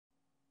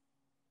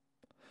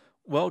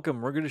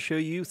Welcome. We're going to show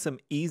you some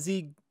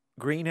easy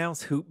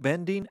greenhouse hoop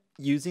bending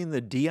using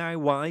the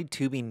DIY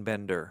tubing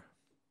bender.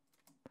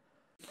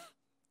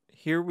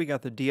 Here we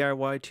got the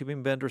DIY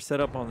tubing bender set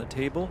up on the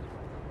table,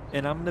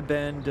 and I'm going to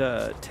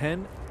bend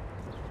 10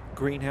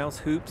 greenhouse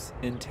hoops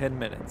in 10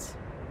 minutes.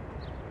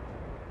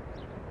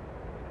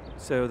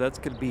 So that's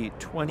going to be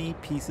 20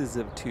 pieces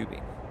of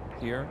tubing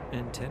here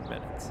in 10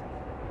 minutes.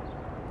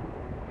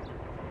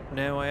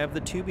 Now I have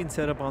the tubing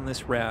set up on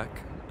this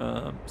rack,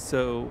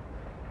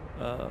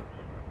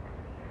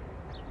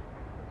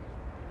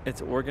 it's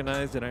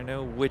organized and I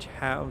know which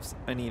halves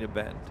I need to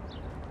bend.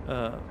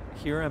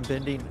 Here I'm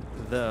bending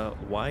the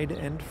wide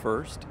end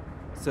first,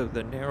 so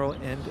the narrow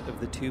end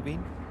of the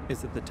tubing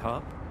is at the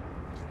top.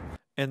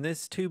 And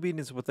this tubing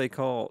is what they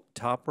call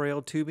top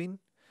rail tubing.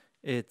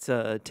 It's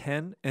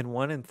 10 and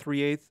 1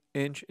 3/8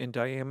 inch in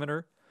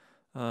diameter,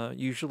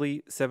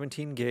 usually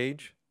 17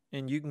 gauge,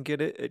 and you can get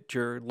it at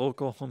your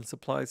local home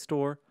supply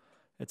store.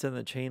 It's in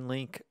the chain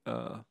link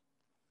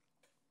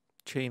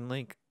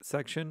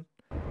section,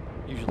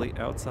 usually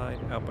outside,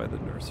 out by the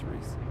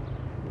nurseries,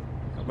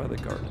 out by the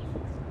garden.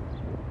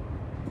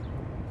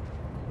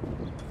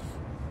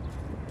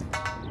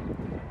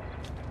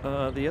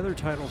 The other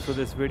title for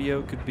this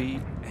video could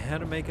be How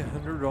to Make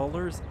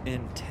 $100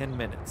 in 10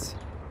 Minutes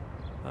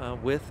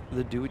with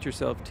the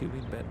Do-It-Yourself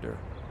Tubing Bender.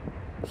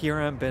 Here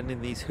I'm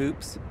bending these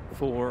hoops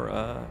for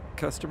a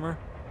customer.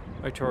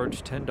 I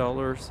charge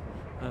 $10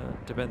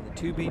 to bend the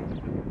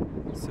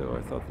tubing, so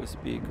I thought this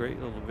would be a great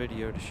little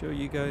video to show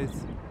you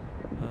guys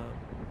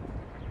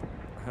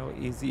how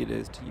easy it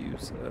is to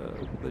use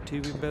the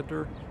tubing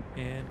bender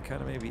and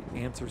kind of maybe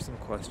answer some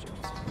questions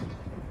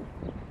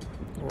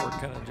or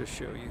kind of just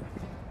show you.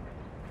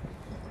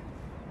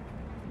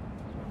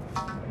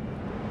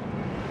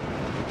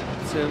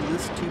 So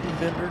this tubing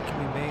bender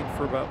can be made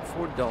for about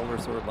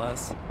 $40 or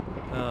less.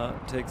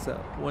 It takes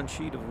one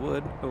sheet of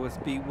wood,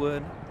 OSB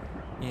wood,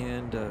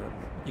 and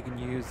you can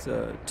use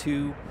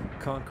 2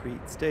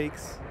 concrete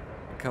stakes,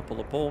 a couple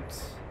of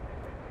bolts,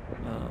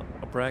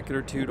 a bracket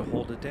or 2 to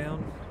hold it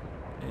down,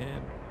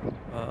 and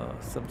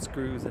some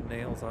screws and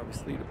nails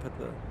obviously to put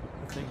the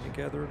thing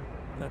together.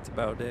 And that's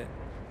about it.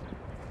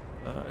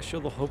 I show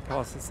the whole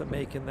process of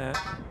making that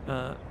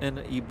in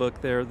an ebook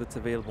there that's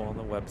available on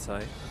the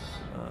website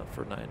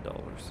for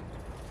 $9.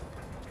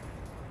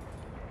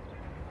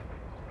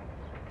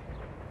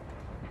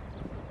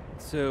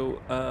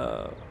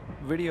 So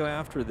video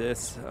after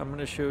this, I'm going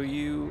to show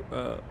you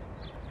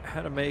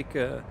how to make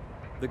the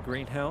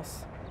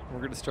greenhouse. We're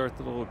going to start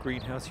the little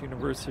greenhouse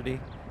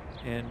university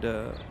and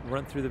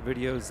run through the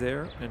videos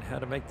there and how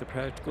to make the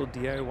practical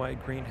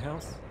DIY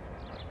greenhouse.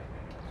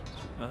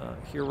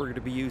 Here we're going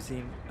to be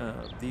using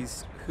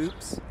these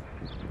hoops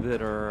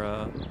that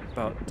are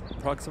about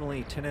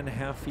approximately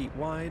 10.5 feet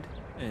wide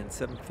and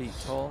 7 feet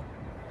tall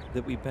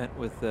that we bent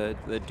with the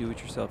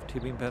do-it-yourself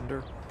tubing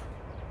bender.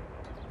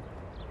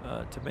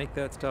 To make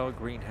that style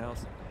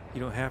greenhouse, you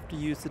don't have to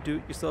use the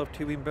do-it-yourself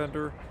tubing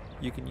bender.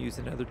 You can use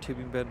another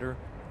tubing bender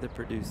that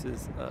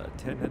produces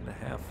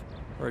 10.5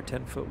 or a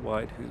 10-foot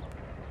wide hoop.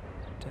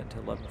 10 to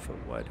 11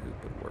 foot wide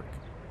hoop would work.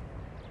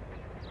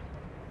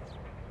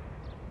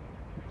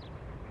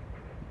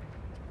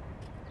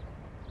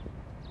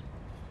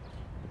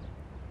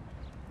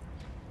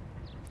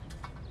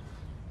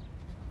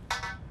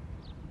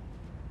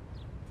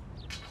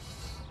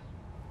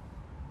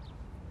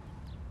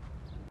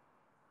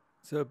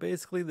 So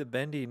basically the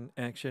bending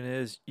action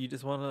is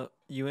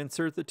you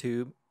insert the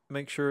tube,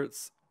 make sure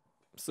it's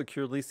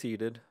securely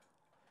seated,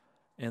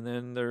 and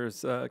then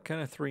there's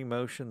kind of 3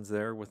 motions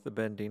there with the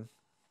bending.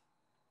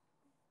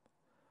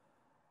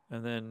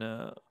 And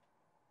then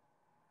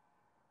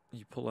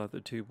you pull out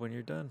the tube when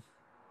you're done.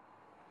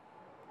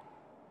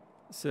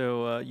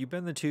 So you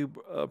bend the tube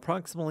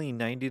approximately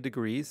 90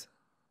 degrees.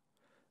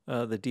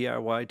 The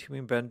DIY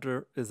tubing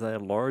bender is a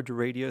large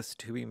radius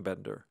tubing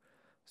bender.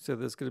 So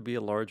there's going to be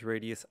a large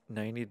radius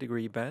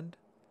 90-degree bend.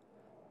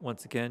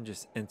 Once again,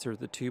 just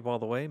insert the tube all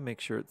the way, make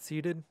sure it's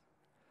seated.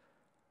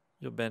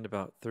 You'll bend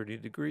about 30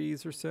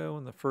 degrees or so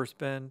in the first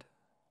bend.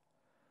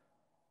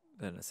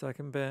 Then a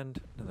second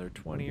bend, another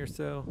 20 or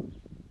so.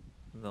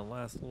 And the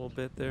last little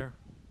bit there.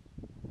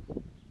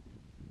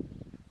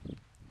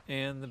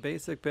 And the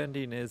basic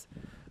bending is,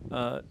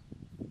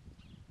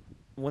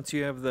 once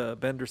you have the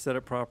bender set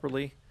up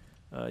properly,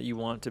 you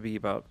want it to be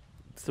about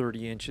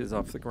 30 inches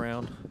off the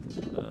ground.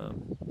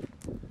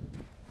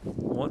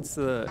 Once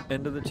the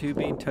end of the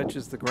tubing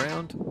touches the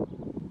ground,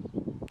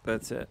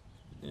 that's it.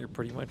 You're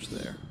pretty much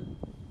there.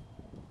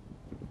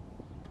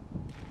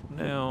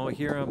 Now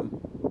here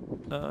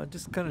I'm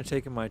just kind of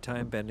taking my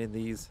time bending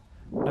these,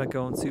 not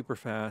going super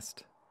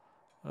fast.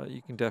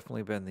 You can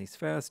definitely bend these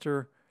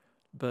faster,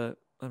 but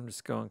I'm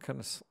just going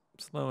kind of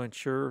slow and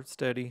sure,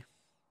 steady,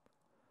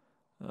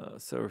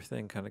 so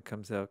everything kind of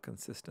comes out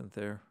consistent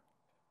there.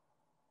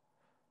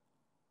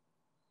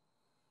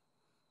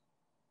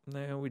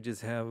 Now we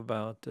just have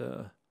about,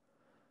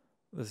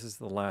 this is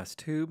the last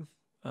tube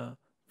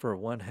for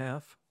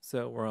 1/2,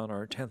 so we're on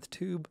our 10th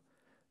tube,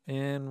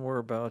 and we're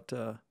about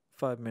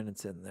 5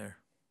 minutes in there.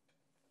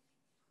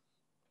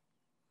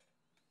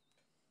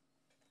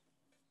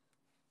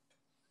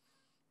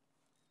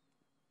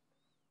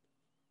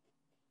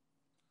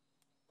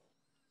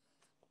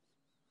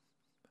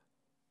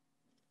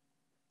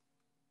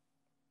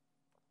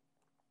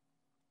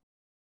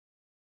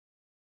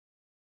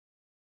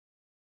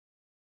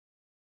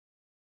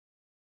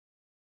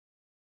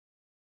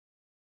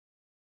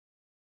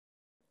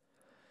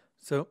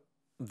 So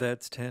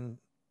that's 10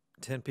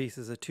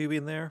 pieces of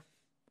tubing there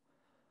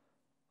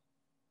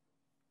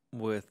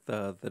with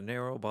the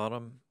narrow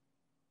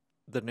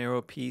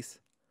piece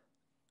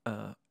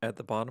at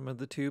the bottom of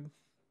the tube.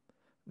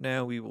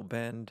 Now we will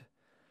bend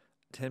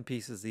 10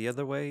 pieces the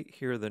other way.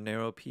 Here the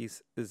narrow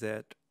piece is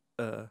at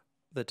the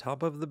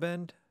top of the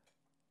bend.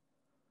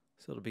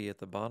 So it'll be at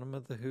the bottom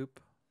of the hoop.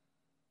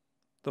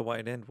 The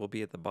wide end will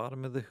be at the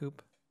bottom of the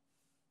hoop.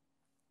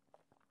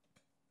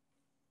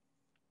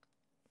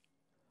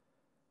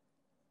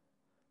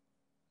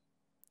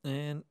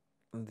 And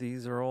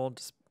these are all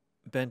just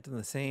bent in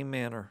the same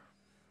manner.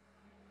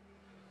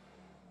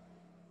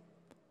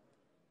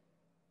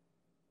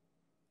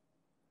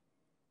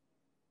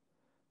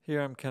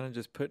 Here I'm kind of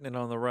just putting it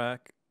on the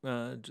rack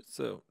just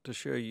so to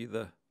show you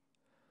the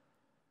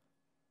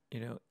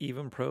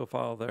even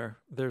profile there.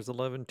 There's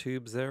 11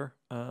 tubes there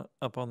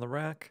up on the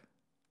rack.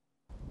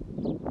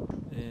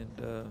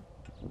 And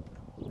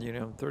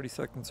 30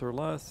 seconds or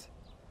less,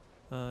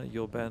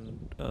 you'll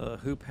bend a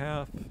hoop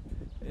half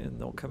and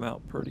they'll come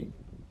out pretty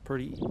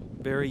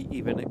very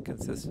even and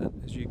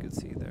consistent, as you can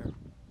see there.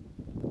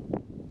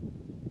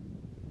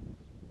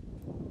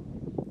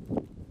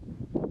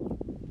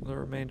 The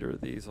remainder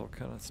of these I'll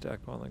kind of stack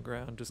on the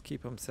ground, just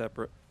keep them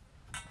separate.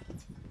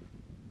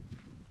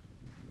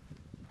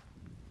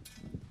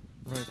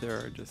 Right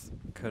there I just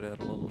cut out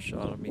a little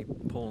shot of me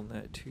pulling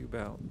that tube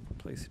out,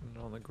 placing it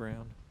on the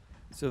ground.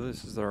 So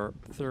this is our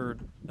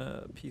third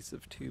piece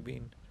of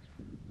tubing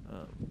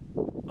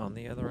on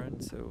the other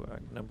end, so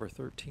number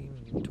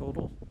 13 in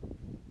total.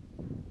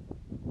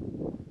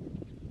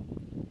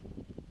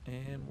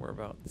 And we're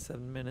about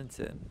 7 minutes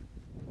in.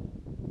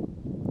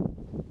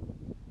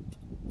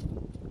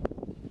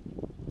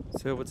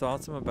 So what's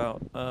awesome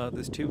about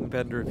this tubing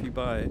bender, if you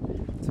buy it,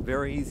 it's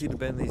very easy to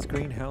bend these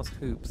greenhouse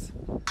hoops.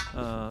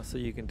 So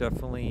you can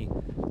definitely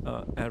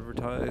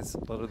advertise,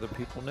 let other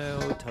people know,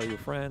 tell your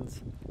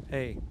friends,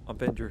 hey, I'll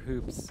bend your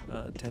hoops,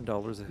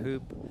 $10 a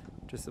hoop,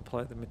 just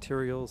apply the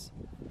materials.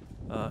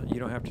 You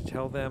don't have to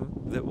tell them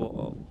that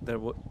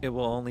it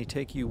will only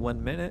take you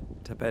 1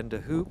 minute to bend a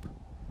hoop.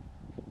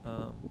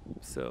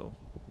 So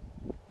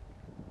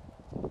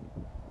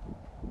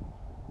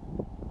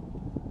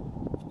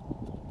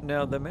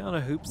now the amount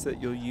of hoops that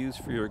you'll use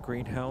for your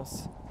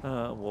greenhouse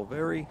will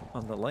vary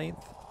on the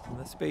length and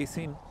the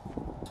spacing.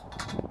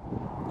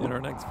 In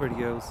our next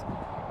videos,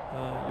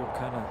 you'll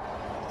kind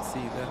of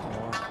see that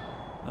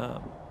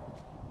more.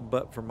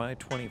 But for my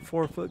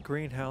 24-foot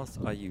greenhouse,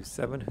 I use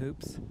 7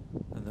 hoops,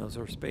 and those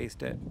are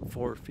spaced at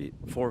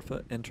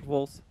 4-foot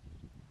intervals.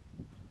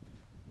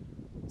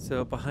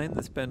 So behind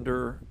this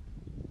bender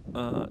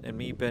and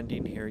me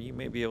bending here, you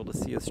may be able to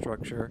see a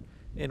structure.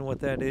 And what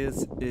that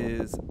is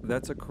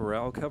that's a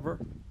corral cover.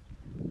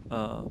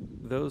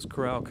 Those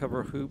corral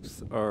cover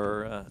hoops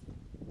are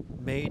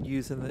made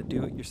using the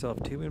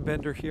do-it-yourself tubing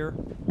bender here,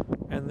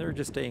 and they're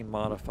just a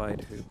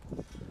modified hoop,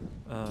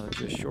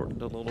 just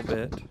shortened a little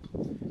bit,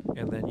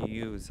 and then you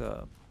use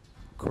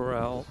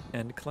corral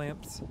end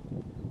clamps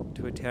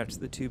to attach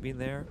the tubing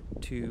there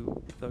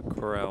to the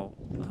corral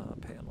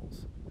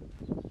panels.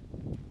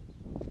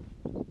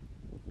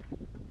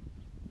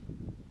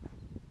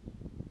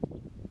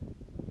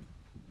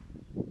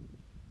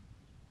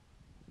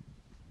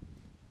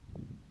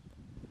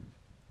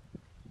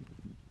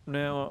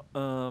 Now,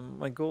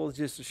 my goal is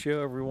just to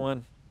show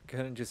everyone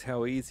kind of just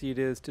how easy it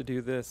is to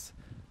do this.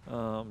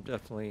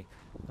 Definitely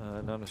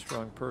not a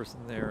strong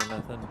person there or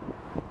nothing.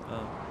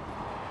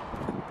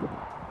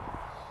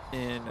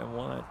 And I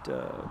want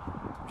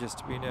just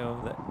to be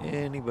known that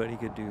anybody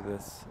could do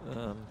this.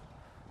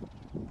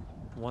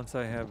 Once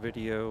I have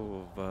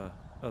video of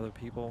other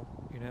people,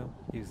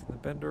 using the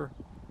bender,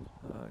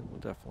 I will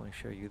definitely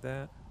show you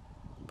that.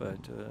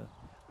 But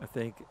I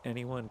think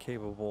anyone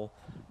capable,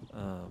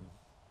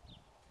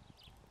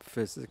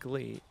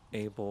 physically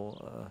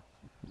able,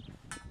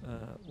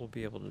 will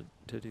be able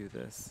to do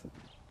this.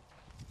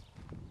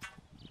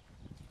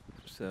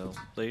 So,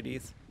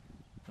 ladies,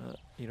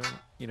 you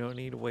don't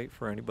need to wait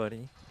for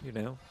anybody,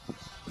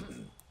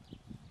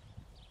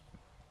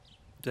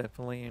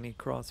 Definitely any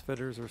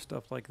CrossFitters or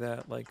stuff like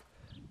that,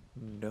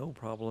 no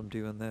problem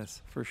doing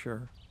this for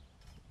sure.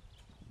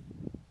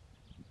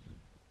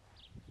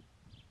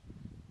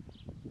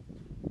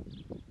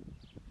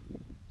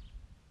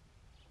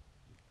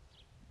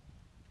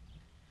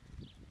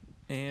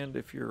 And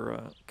if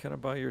you're kind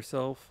of by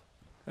yourself,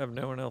 have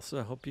no one else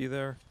to help you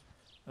there,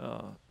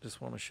 just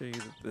want to show you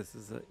that this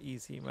is an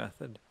easy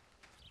method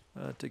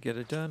to get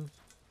it done.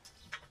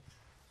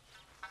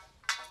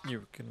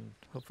 You can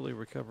hopefully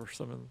recover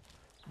some of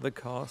the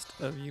cost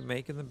of you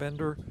making the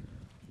bender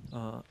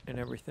and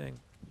everything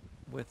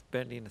with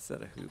bending a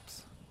set of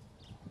hoops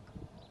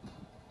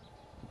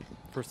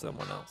for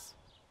someone else.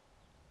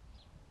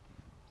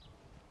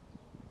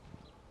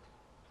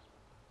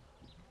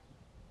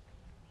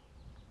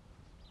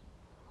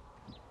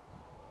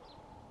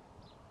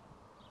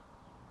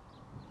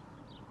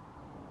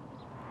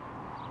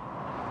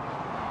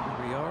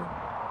 Here we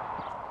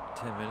are,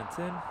 10 minutes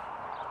in.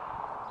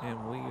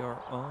 and we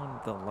are on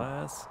the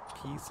last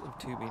piece of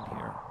tubing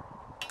here.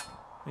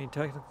 I mean,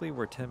 technically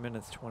we're 10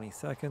 minutes 20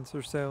 seconds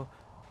or so,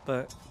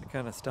 but I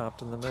kind of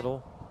stopped in the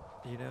middle,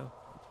 you know,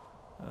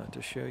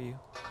 to show you.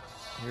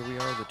 Here we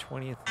are, the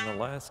 20th and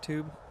the last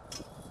tube.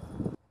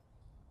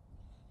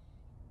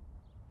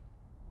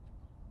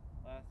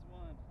 Last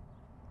one.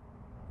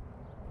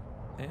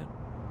 And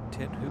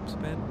 10 hoop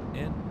spin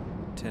in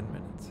 10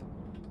 minutes.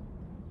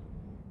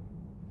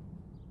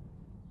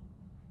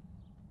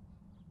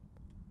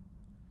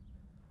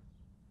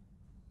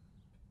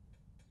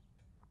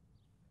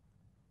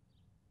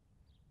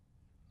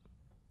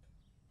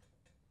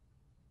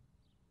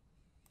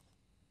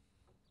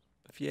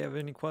 If you have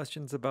any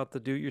questions about the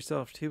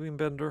do-it-yourself tubing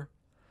bender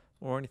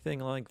or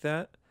anything like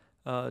that,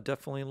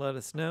 definitely let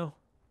us know.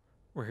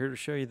 We're here to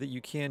show you that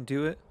you can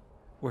do it.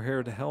 We're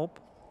here to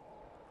help.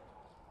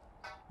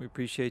 We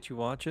appreciate you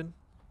watching.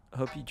 I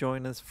hope you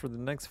join us for the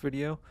next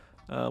video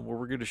where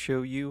we're going to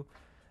show you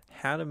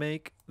how to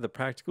make the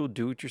practical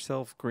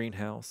do-it-yourself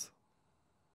greenhouse.